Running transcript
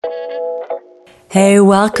Hey,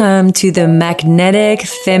 welcome to the Magnetic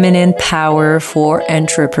Feminine Power for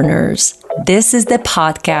Entrepreneurs. This is the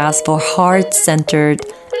podcast for heart-centered,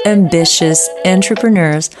 ambitious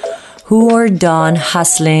entrepreneurs who are done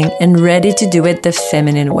hustling and ready to do it the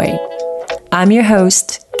feminine way. I'm your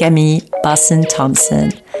host, Camille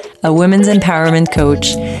Bosson-Thompson, a women's empowerment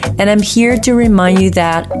coach, and I'm here to remind you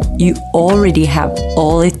that you already have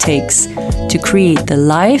all it takes to create the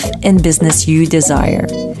life and business you desire.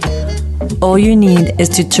 All you need is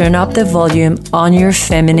to turn up the volume on your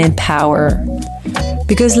feminine power.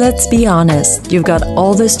 Because let's be honest, you've got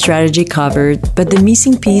all the strategy covered, but the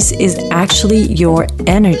missing piece is actually your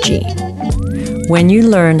energy. When you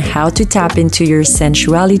learn how to tap into your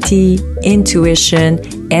sensuality, intuition,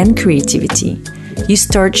 and creativity, you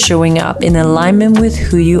start showing up in alignment with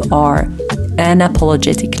who you are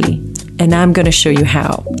unapologetically. And I'm going to show you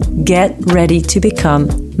how. Get ready to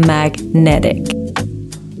become magnetic.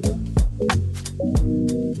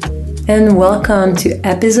 And welcome to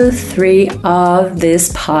episode 3 of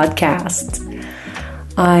this podcast.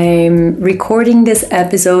 I'm recording this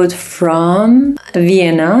episode from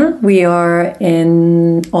Vienna. We are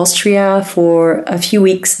in Austria for a few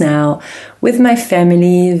weeks now with my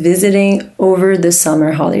family visiting over the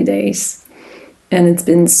summer holidays. And it's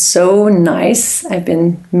been so nice. I've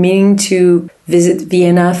been meaning to visit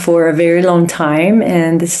Vienna for a very long time,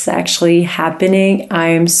 and this is actually happening. I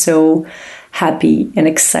am so happy and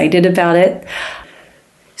excited about it.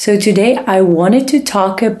 So today I wanted to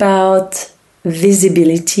talk about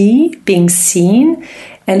visibility, being seen,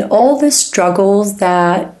 and all the struggles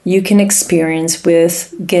that you can experience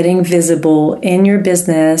with getting visible in your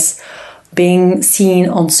business, being seen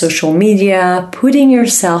on social media, putting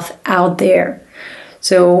yourself out there.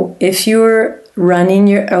 So if you're running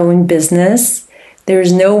your own business,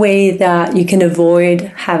 there's no way that you can avoid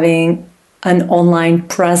having an online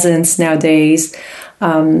presence nowadays.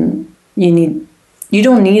 You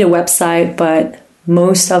don't need a website, but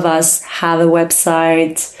most of us have a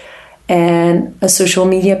website and a social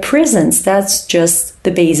media presence. That's just the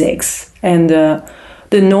basics and the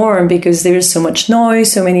norm, because there's so much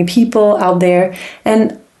noise, so many people out there.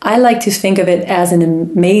 And I like to think of it as an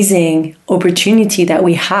amazing opportunity that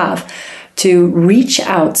we have to reach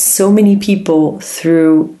out so many people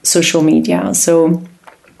through social media. So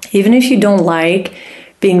even if you don't like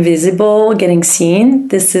being visible, getting seen,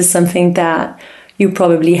 this is something that you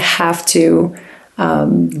probably have to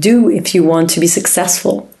do if you want to be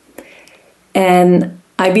successful. And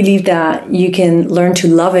I believe that you can learn to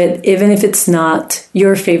love it even if it's not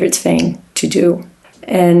your favorite thing to do.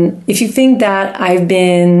 And if you think that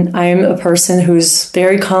I'm a person who's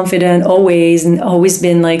very confident always and always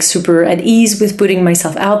been like super at ease with putting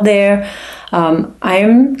myself out there,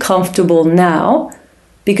 I'm comfortable now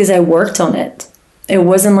because I worked on it. It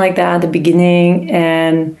wasn't like that at the beginning,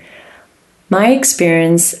 and my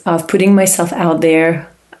experience of putting myself out there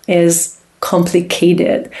is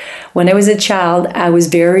complicated. When I was a child, I was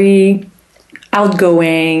very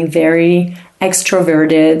outgoing, very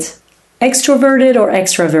extroverted or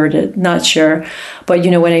extraverted, not sure, but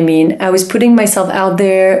you know what I mean. I was putting myself out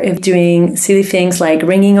there, doing silly things like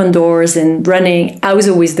ringing on doors and running. I was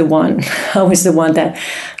always the one. I was the one that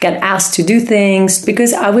got asked to do things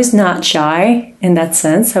because I was not shy in that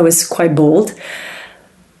sense. I was quite bold,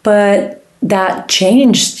 but that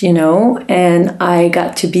changed, and I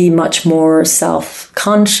got to be much more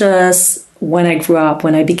self-conscious when I grew up,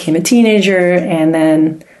 when I became a teenager and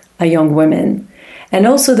then a young woman. And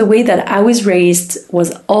also the way that I was raised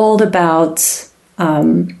was all about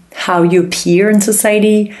how you appear in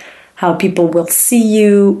society, how people will see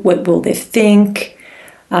you, what will they think.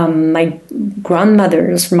 My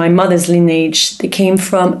grandmothers, my mother's lineage, they came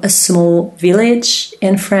from a small village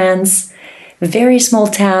in France, a very small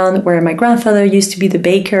town where my grandfather used to be the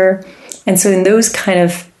baker. And so in those kind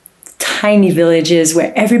of tiny villages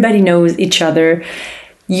where everybody knows each other,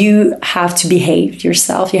 you have to behave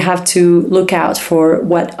yourself. You have to look out for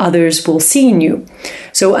what others will see in you.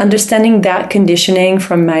 So understanding that conditioning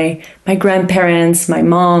from my grandparents, my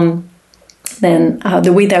mom, then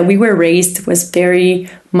the way that we were raised was very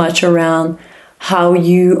much around how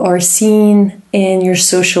you are seen in your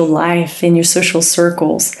social life, in your social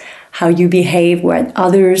circles, how you behave, what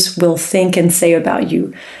others will think and say about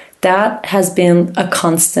you. That has been a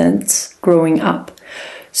constant growing up.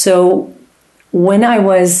 So when I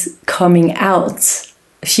was coming out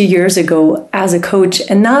a few years ago as a coach,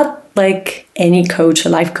 and not like any coach, a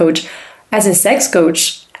life coach, as a sex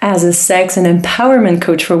coach, as a sex and empowerment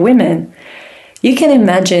coach for women, you can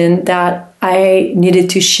imagine that I needed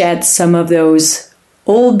to shed some of those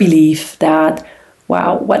old beliefs that,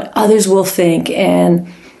 wow, what others will think and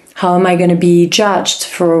How am I going to be judged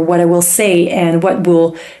for what I will say, and what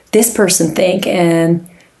will this person think? And,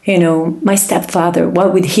 my stepfather,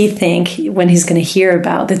 what would he think when he's going to hear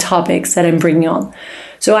about the topics that I'm bringing on?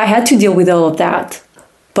 So I had to deal with all of that.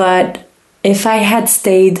 But if I had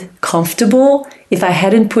stayed comfortable, if I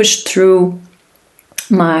hadn't pushed through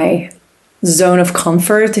my zone of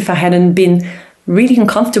comfort, if I hadn't been really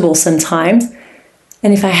uncomfortable sometimes,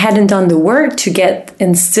 and if I hadn't done the work to get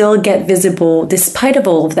and still get visible despite of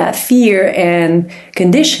all of that fear and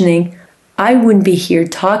conditioning, I wouldn't be here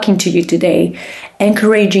talking to you today,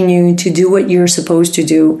 encouraging you to do what you're supposed to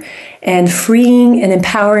do, and freeing and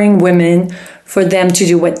empowering women for them to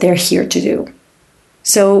do what they're here to do.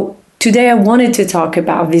 So today I wanted to talk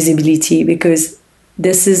about visibility because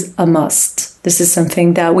this is a must. This is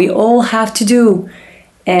something that we all have to do,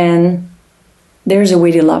 and there's a way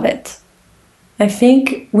to love it. I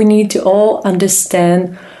think we need to all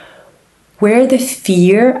understand where the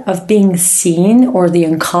fear of being seen or the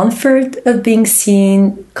uncomfort of being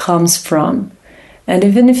seen comes from. And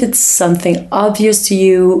even if it's something obvious to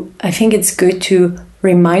you, I think it's good to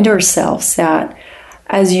remind ourselves that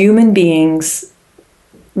as human beings,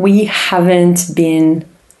 we haven't been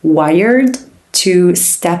wired to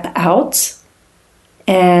step out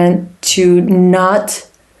and to not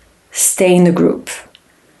stay in the group.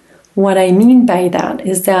 What I mean by that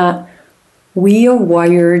is that we are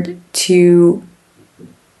wired to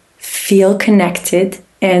feel connected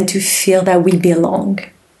and to feel that we belong.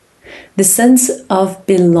 The sense of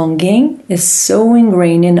belonging is so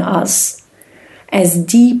ingrained in us, as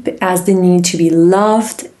deep as the need to be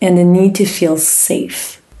loved and the need to feel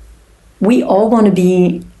safe. We all want to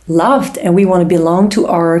be loved and we want to belong to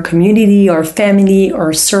our community, our family,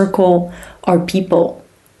 our circle, our people.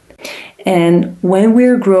 And when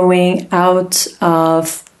we're growing out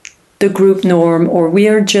of the group norm, or we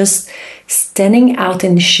are just standing out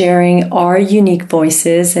and sharing our unique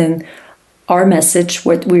voices and our message,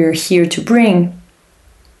 what we're here to bring,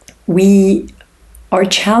 we are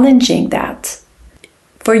challenging that.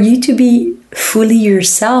 For you to be fully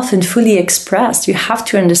yourself and fully expressed, you have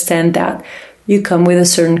to understand that you come with a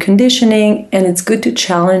certain conditioning, and it's good to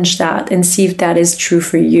challenge that and see if that is true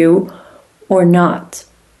for you or not.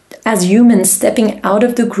 As humans, stepping out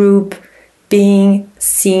of the group, being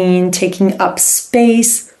seen, taking up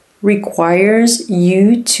space requires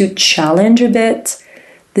you to challenge a bit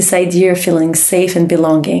this idea of feeling safe and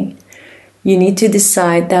belonging. You need to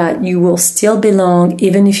decide that you will still belong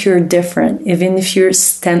even if you're different, even if you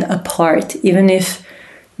stand apart, even if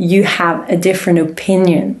you have a different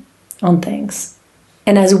opinion on things.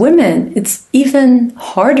 And as women, it's even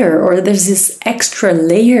harder, or there's this extra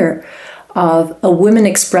layer of a woman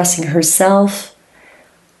expressing herself.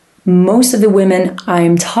 Most of the women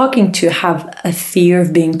I'm talking to have a fear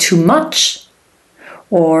of being too much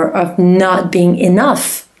or of not being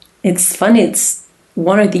enough. It's funny, it's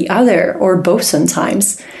one or the other, or both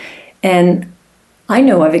sometimes. And I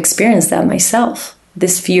know I've experienced that myself.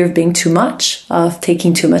 This fear of being too much, of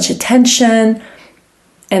taking too much attention,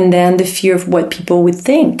 and then the fear of what people would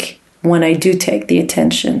think when I do take the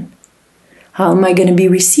attention. How am I going to be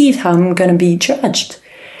received? How am I going to be judged?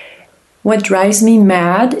 What drives me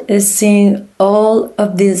mad is seeing all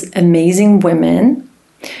of these amazing women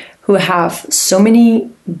who have so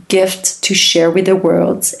many gifts to share with the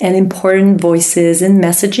world and important voices and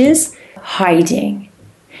messages hiding.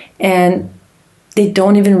 And they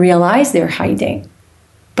don't even realize they're hiding,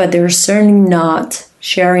 but they're certainly not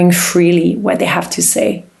sharing freely what they have to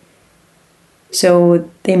say. So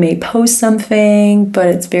they may post something, but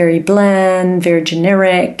it's very bland, very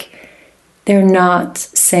generic. They're not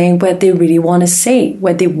saying what they really want to say,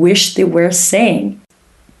 what they wish they were saying.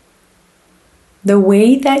 The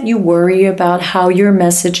way that you worry about how your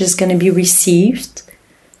message is going to be received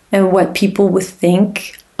and what people would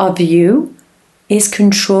think of you is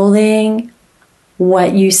controlling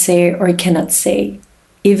what you say or cannot say,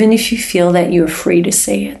 even if you feel that you're free to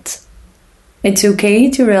say it. It's okay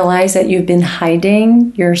to realize that you've been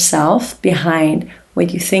hiding yourself behind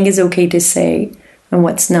what you think is okay to say and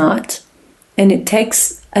what's not. And it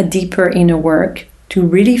takes a deeper inner work to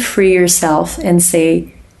really free yourself and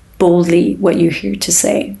say boldly what you're here to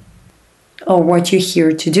say or what you're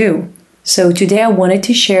here to do. So today I wanted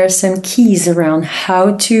to share some keys around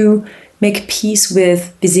how to make peace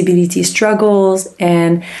with visibility struggles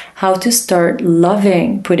and how to start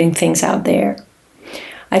loving putting things out there.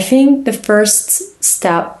 I think the first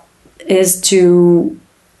step is to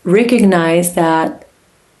recognize that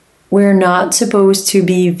we're not supposed to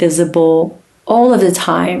be visible all of the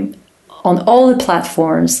time on all the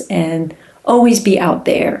platforms and always be out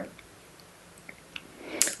there.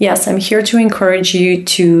 Yes, I'm here to encourage you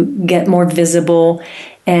to get more visible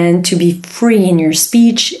and to be free in your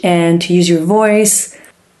speech and to use your voice.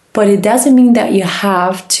 But it doesn't mean that you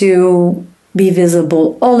have to be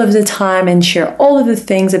visible all of the time and share all of the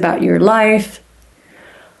things about your life.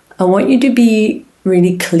 I want you to be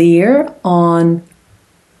really clear on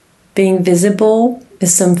being visible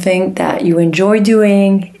is something that you enjoy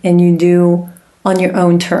doing and you do on your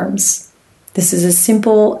own terms. This is as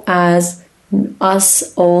simple as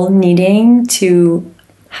us all needing to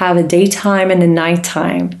have a daytime and a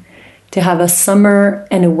nighttime, to have a summer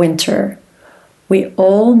and a winter. We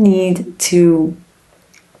all need to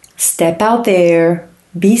step out there,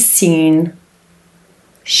 be seen,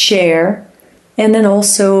 share, and then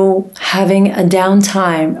also having a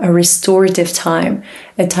downtime, a restorative time,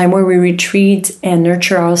 a time where we retreat and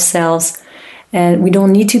nurture ourselves. And we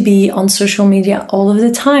don't need to be on social media all of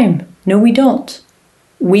the time. No, we don't.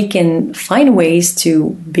 We can find ways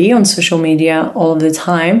to be on social media all of the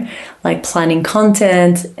time, like planning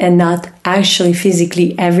content and not actually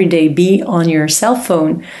physically every day be on your cell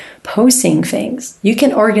phone posting things. You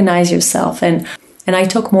can organize yourself. And I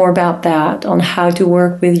talk more about that on how to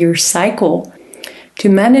work with your cycle to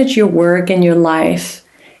manage your work and your life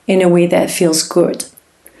in a way that feels good.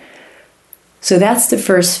 So that's the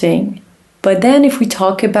first thing. But then if we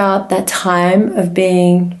talk about that time of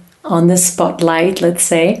being on the spotlight, let's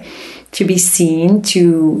say, to be seen,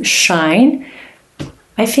 to shine,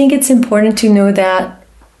 I think it's important to know that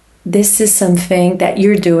this is something that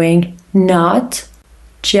you're doing not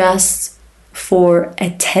just for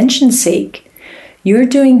attention's sake. You're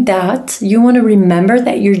doing that, you want to remember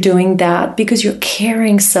that you're doing that because you're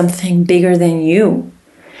carrying something bigger than you.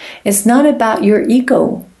 It's not about your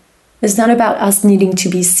ego. It's not about us needing to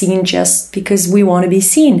be seen just because we want to be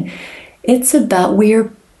seen. It's about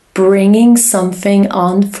we're bringing something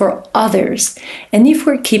on for others. And if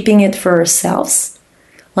we're keeping it for ourselves,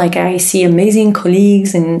 like I see amazing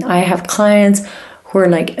colleagues and I have clients who are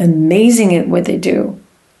like amazing at what they do.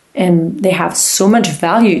 And they have so much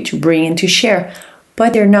value to bring and to share,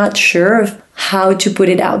 but they're not sure of how to put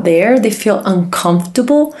it out there. They feel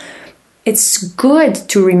uncomfortable. It's good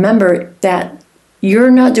to remember that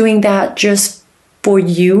you're not doing that just for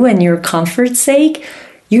you and your comfort's sake.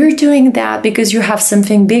 You're doing that because you have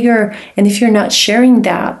something bigger. And if you're not sharing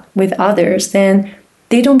that with others, then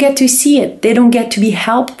they don't get to see it. They don't get to be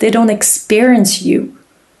helped. They don't experience you.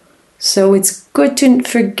 So it's good to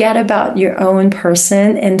forget about your own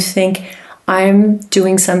person and think, I'm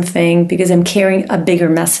doing something because I'm carrying a bigger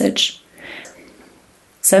message.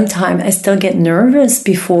 Sometimes I still get nervous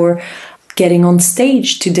before getting on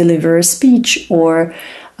stage to deliver a speech or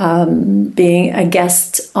being a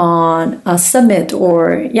guest on a summit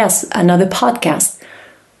or, yes, another podcast.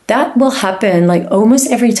 That will happen like almost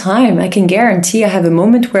every time. I can guarantee I have a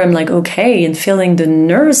moment where I'm like, okay, and feeling the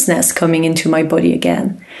nervousness coming into my body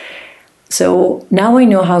again. So now I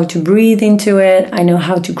know how to breathe into it. I know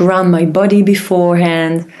how to ground my body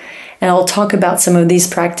beforehand. And I'll talk about some of these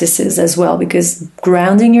practices as well, because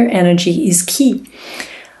grounding your energy is key.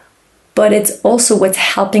 But it's also what's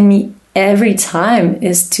helping me every time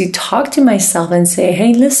is to talk to myself and say,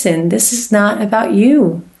 hey, listen, this is not about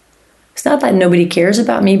you. It's not that nobody cares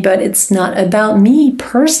about me, but it's not about me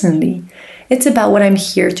personally. It's about what I'm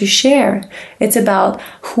here to share. It's about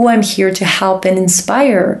who I'm here to help and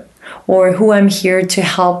inspire, or who I'm here to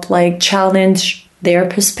help like challenge their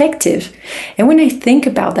perspective. And when I think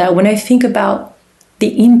about that, when I think about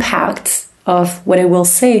the impact of what I will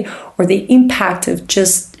say, or the impact of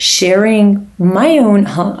just sharing my own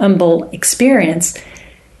humble experience,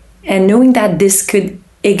 and knowing that this could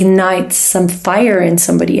ignite some fire in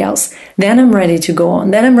somebody else, then I'm ready to go on.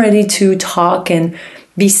 Then I'm ready to talk and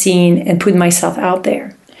be seen and put myself out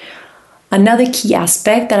there. Another key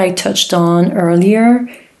aspect that I touched on earlier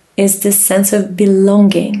is this sense of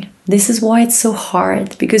belonging. This is why it's so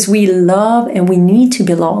hard, because we love and we need to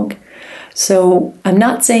belong. So I'm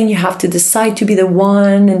not saying you have to decide to be the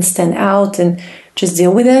one and stand out and just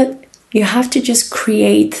deal with it. You have to just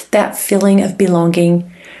create that feeling of belonging,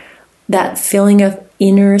 that feeling of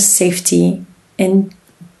inner safety, and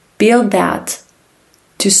build that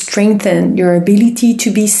to strengthen your ability to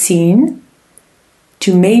be seen,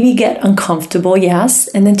 to maybe get uncomfortable, yes,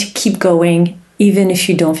 and then to keep going even if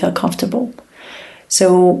you don't feel comfortable.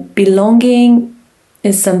 So belonging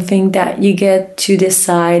is something that you get to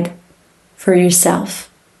decide for yourself.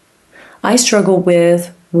 I struggled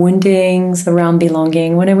with woundings around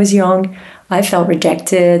belonging. When I was young, I felt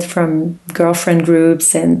rejected from girlfriend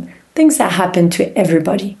groups and things that happen to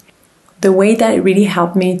everybody. The way that it really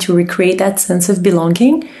helped me to recreate that sense of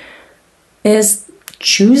belonging is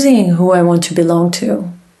choosing who I want to belong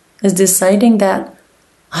to. is deciding that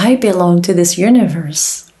I belong to this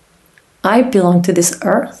universe. I belong to this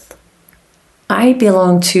earth. I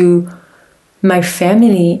belong to my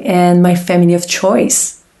family and my family of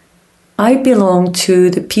choice. I belong to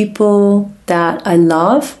the people that I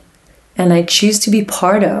love and I choose to be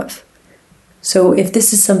part of. So if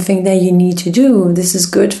this is something that you need to do, this is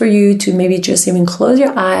good for you to maybe just even close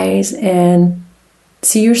your eyes and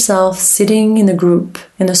see yourself sitting in a group,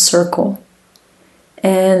 in a circle,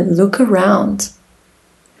 and look around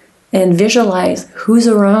and visualize who's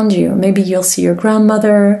around you. Maybe you'll see your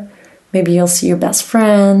grandmother, maybe you'll see your best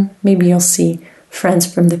friend, maybe you'll see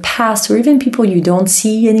friends from the past, or even people you don't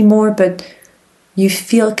see anymore, but you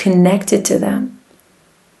feel connected to them.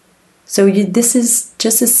 So this is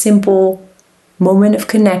just a simple moment of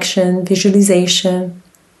connection, visualization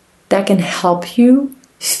that can help you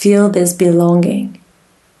feel this belonging.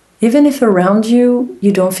 Even if around you,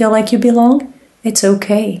 you don't feel like you belong, it's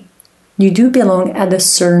okay. You do belong at a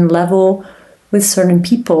certain level with certain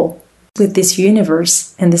people, with this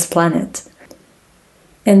universe and this planet.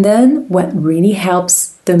 And then what really helps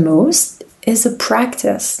the most is a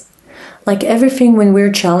practice. Like everything, when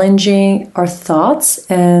we're challenging our thoughts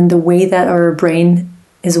and the way that our brain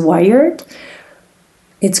is wired,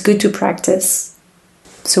 it's good to practice.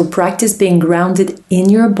 So practice being grounded in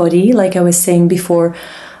your body, like I was saying before,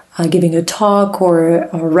 giving a talk or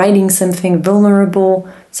writing something vulnerable.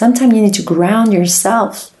 Sometimes you need to ground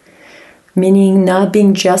yourself, meaning not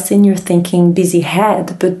being just in your thinking, busy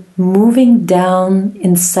head, but moving down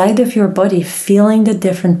inside of your body, feeling the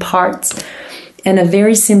different parts. And a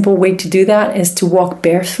very simple way to do that is to walk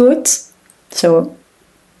barefoot. So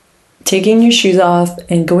taking your shoes off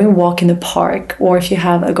and going walk in the park, or if you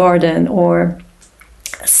have a garden or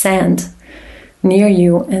sand near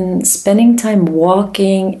you, and spending time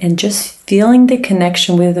walking and just feeling the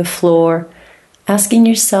connection with the floor, asking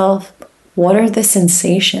yourself, what are the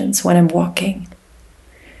sensations when I'm walking?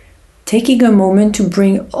 Taking a moment to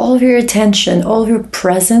bring all of your attention, all of your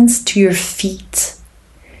presence to your feet.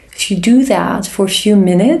 If you do that for a few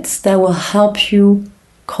minutes, that will help you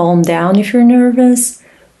calm down if you're nervous,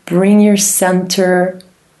 bring your center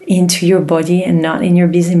into your body and not in your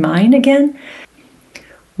busy mind again.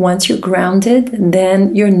 Once you're grounded,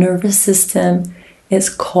 then your nervous system is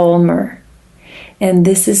calmer. And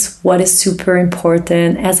this is what is super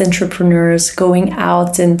important as entrepreneurs, going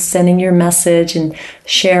out and sending your message and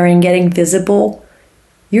sharing, getting visible.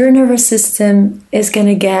 Your nervous system is going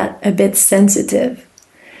to get a bit sensitive.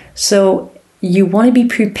 So you want to be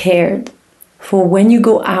prepared for when you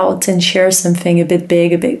go out and share something a bit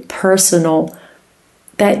big, a bit personal,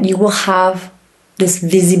 that you will have this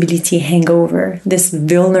visibility hangover, this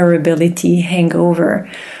vulnerability hangover,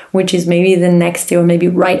 which is maybe the next day or maybe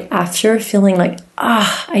right after, feeling like,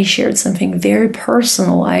 I shared something very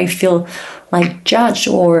personal. I feel like judged,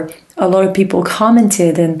 or a lot of people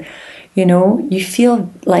commented, and you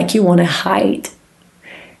feel like you want to hide.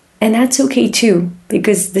 And that's okay too,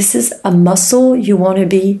 because this is a muscle you want to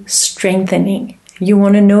be strengthening. You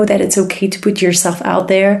want to know that it's okay to put yourself out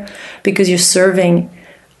there because you're serving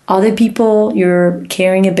other people, you're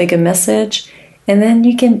carrying a bigger message, and then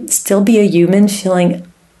you can still be a human feeling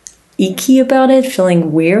icky about it,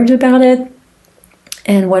 feeling weird about it.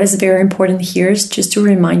 And what is very important here is just to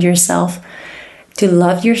remind yourself to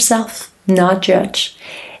love yourself, not judge,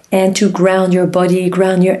 and to ground your body,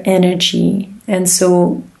 ground your energy. And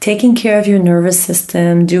so taking care of your nervous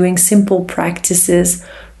system, doing simple practices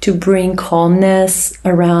to bring calmness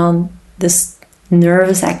around this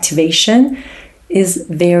nervous activation is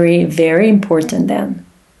very, very important then.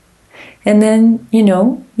 And then,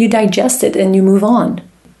 you digest it and you move on.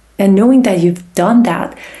 And knowing that you've done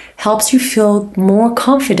that helps you feel more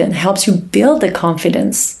confident, helps you build the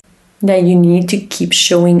confidence that you need to keep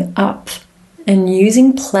showing up. And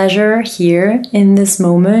using pleasure here in this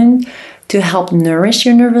moment to help nourish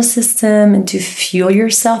your nervous system and to fuel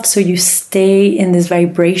yourself so you stay in this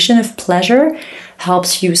vibration of pleasure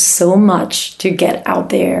helps you so much to get out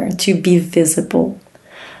there, to be visible.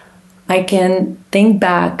 I can think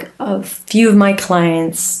back of a few of my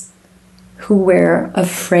clients who were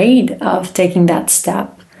afraid of taking that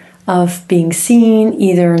step, of being seen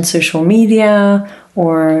either on social media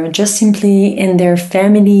or just simply in their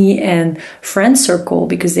family and friend circle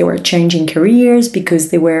because they were changing careers,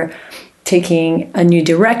 because they were taking a new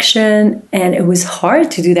direction, and it was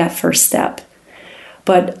hard to do that first step.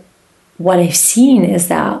 But what I've seen is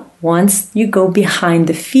that once you go behind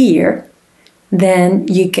the fear, then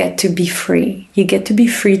you get to be free. You get to be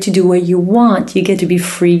free to do what you want. You get to be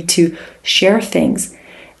free to share things.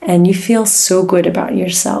 And you feel so good about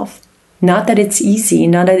yourself. Not that it's easy,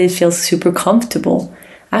 not that it feels super comfortable.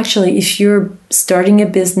 Actually, if you're starting a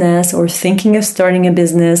business or thinking of starting a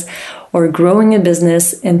business or growing a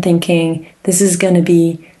business and thinking this is going to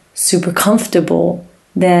be super comfortable,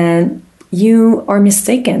 then you are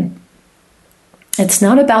mistaken. It's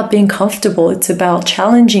not about being comfortable. It's about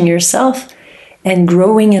challenging yourself and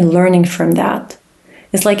growing and learning from that.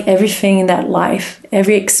 It's like everything in that life.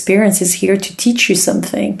 Every experience is here to teach you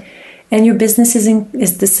something. And your business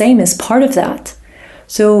is the same as part of that.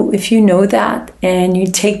 So if you know that and you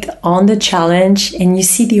take on the challenge and you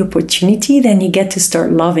see the opportunity, then you get to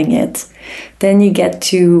start loving it. Then you get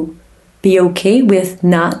to be okay with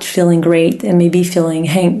not feeling great and maybe feeling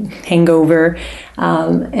hangover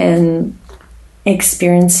and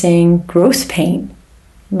experiencing growth pain.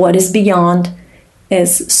 What is beyond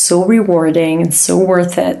is so rewarding and so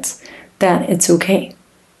worth it that it's okay.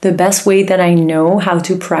 The best way that I know how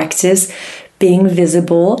to practice being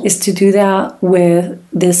visible is to do that with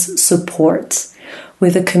this support,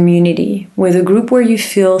 with a community, with a group where you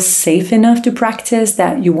feel safe enough to practice,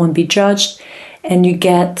 that you won't be judged, and you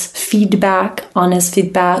get feedback, honest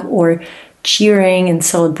feedback, or cheering and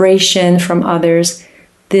celebration from others.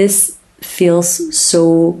 This feels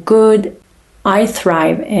so good. I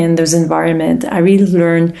thrive in those environments. I really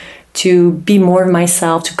learn to be more of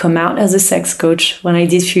myself, to come out as a sex coach when I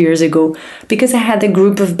did a few years ago, because I had a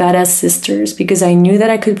group of badass sisters, because I knew that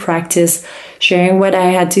I could practice sharing what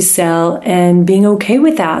I had to sell and being okay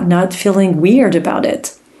with that, not feeling weird about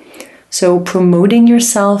it. So promoting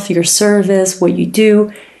yourself, your service, what you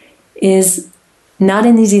do is not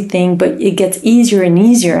an easy thing, but it gets easier and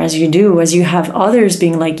easier as you do, as you have others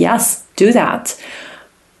being like, yes, do that.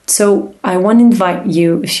 So I want to invite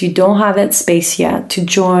you, if you don't have that space yet, to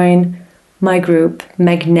join my group,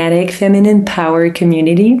 Magnetic Feminine Power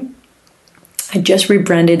Community. I just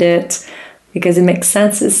rebranded it because it makes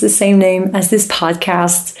sense. It's the same name as this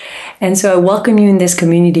podcast. And so I welcome you in this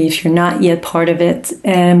community if you're not yet part of it.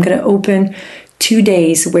 And I'm going to open 2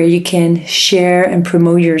 days where you can share and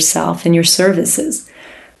promote yourself and your services.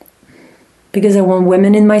 Because I want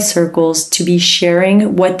women in my circles to be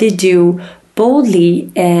sharing what they do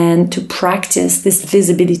boldly and to practice this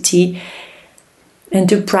visibility and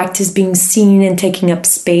to practice being seen and taking up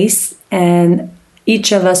space, and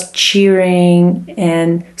each of us cheering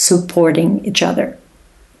and supporting each other.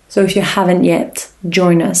 So if you haven't yet,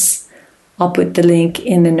 join us. I'll put the link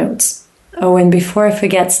in the notes. Oh, and before I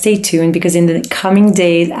forget, stay tuned, because in the coming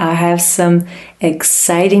days, I have some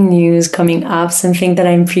exciting news coming up, something that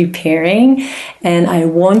I'm preparing, and I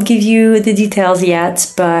won't give you the details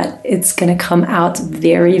yet, but it's going to come out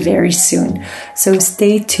very, very soon. So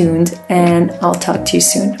stay tuned, and I'll talk to you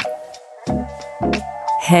soon.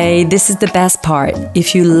 Hey, this is the best part.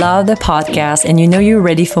 If you love the podcast and you know you're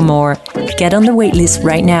ready for more, get on the waitlist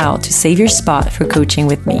right now to save your spot for coaching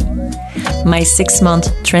with me. My 6-month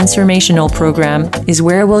transformational program is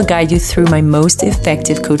where I will guide you through my most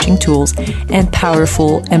effective coaching tools and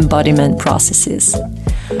powerful embodiment processes.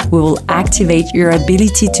 We will activate your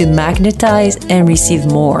ability to magnetize and receive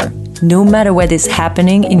more, no matter what is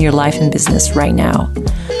happening in your life and business right now,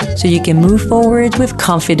 so you can move forward with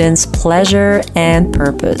confidence, pleasure, and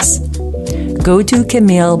purpose. Go to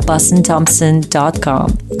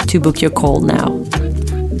CamilleBossonthompson.com to book your call now.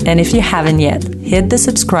 And if you haven't yet, hit the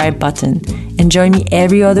subscribe button and join me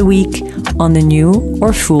every other week on the new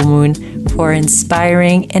or full moon for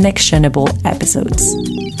inspiring and actionable episodes.